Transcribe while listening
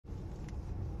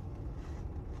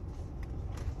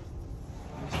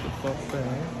buffet.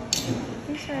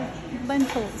 These are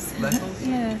lentils. Lentils?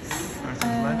 Yes.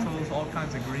 Lentils, all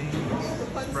kinds of greens,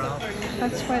 sprouts.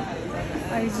 That's what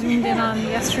I zoomed in on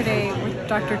yesterday with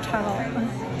Dr. Tuttle.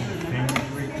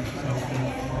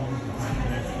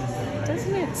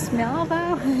 Doesn't it smell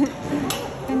though?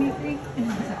 Anything?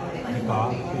 The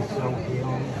garlic is so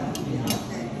healing.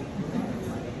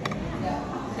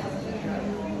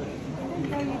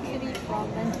 How you could eat raw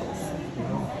lentils.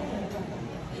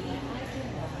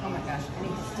 Oh my gosh, I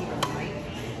need to steam a white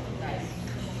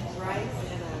rice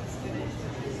and a spinach.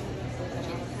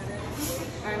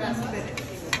 Or not spinach.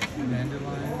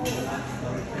 Dandelion,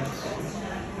 lettuce,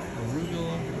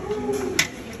 arugula,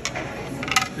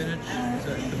 spinach. So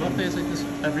the buffet is like this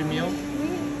every meal.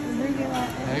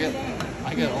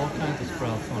 I got all kinds of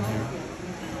sprouts on here.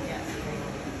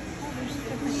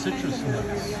 Citrus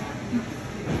nuts.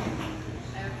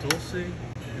 Dulce and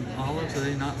olives, are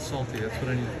they not salty? That's what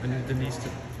I need. I need Denise to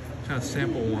kind of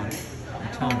sample one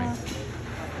and tell me.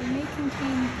 They may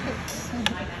contain pips.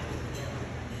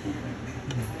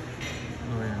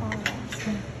 Oh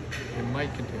yeah. It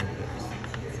might contain pips.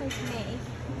 It's like may.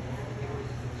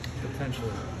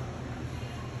 Potentially.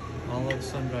 Olives,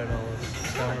 sun-dried olives,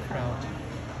 sauerkraut,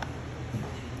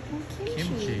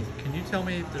 kimchi. Can you tell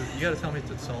me? You gotta tell me if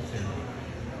it's salty or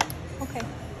not. Okay.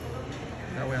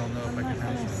 That way I'll know if I I'm can not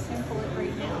have going to some. sample it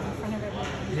right now in front of everyone.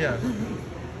 Yeah.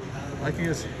 I can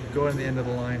just go to the end of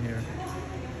the line here.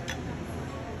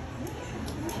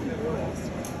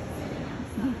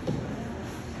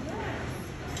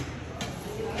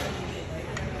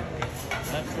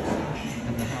 That's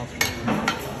in the house.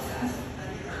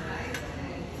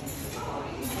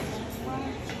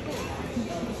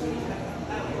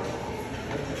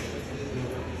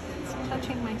 It's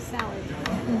touching my salad.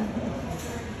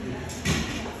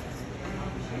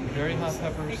 Very hot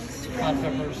peppers,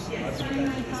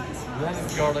 then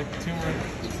garlic, turmeric,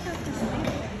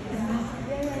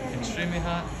 extremely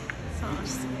hot.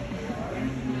 Sauce.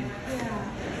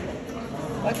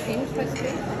 What's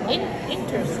interesting?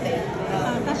 Interstate.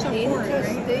 That's a word,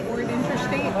 right? Word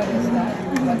interstate. What is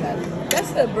that?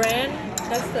 That's the brand.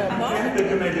 That's the mark.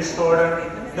 Legitimate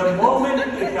disorder the moment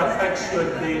it affects your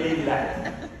daily life.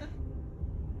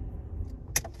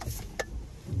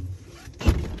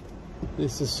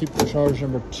 This is supercharge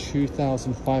number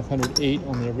 2508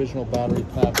 on the original battery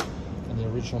pack and the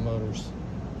original motors.